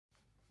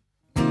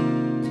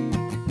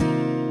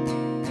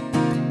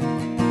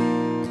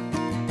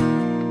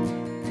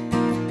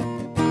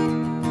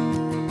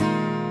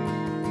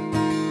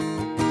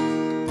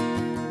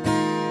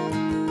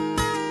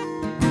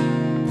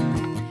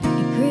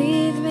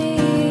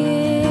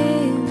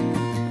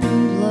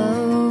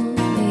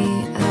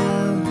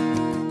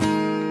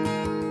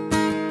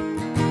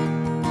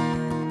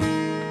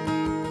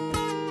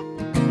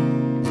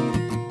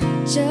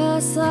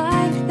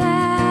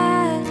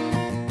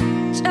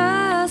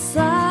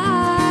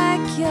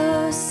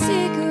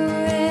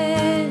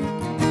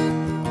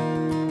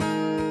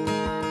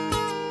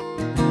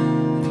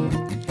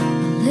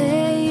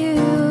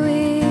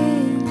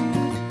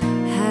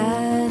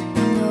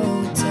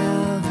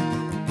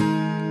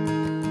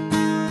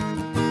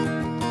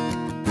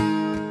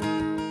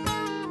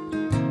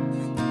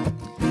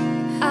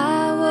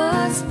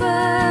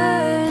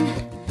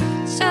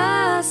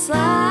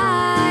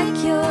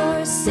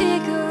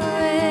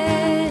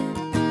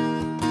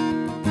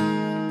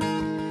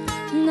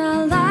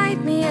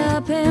light me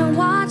up and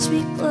watch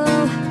me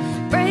glow.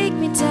 Break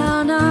me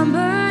down, I'm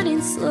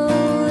burning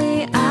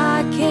slowly.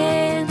 I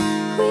can't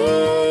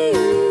quit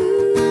you.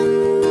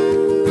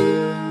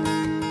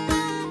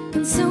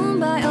 Consumed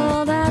by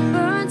all that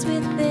burns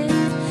within.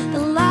 The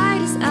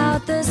light is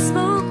out, the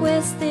smoke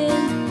wears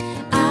thin.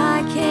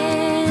 I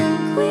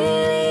can't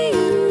quit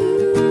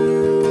you.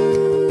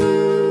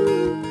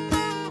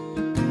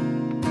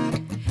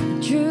 I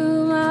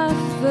drew my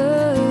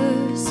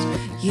first,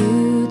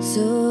 you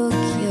took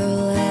your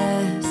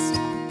last.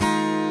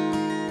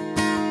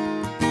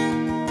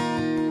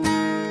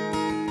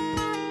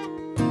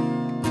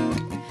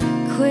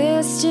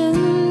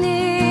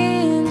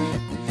 Questioning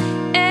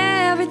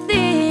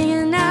everything,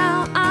 and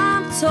now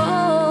I'm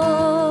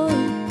told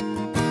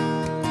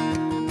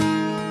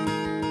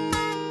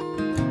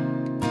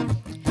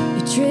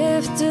you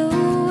drift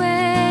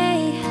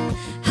away.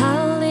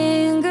 I'll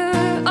linger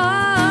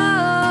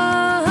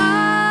on.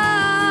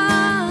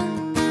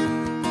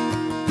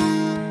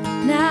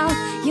 Now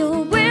you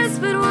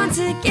whispered once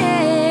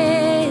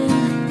again,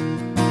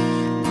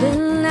 but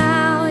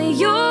now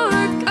you're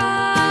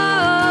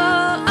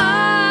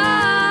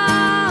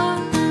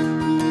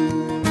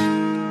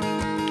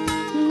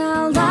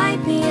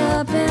light me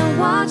up and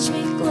watch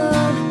me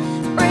glow.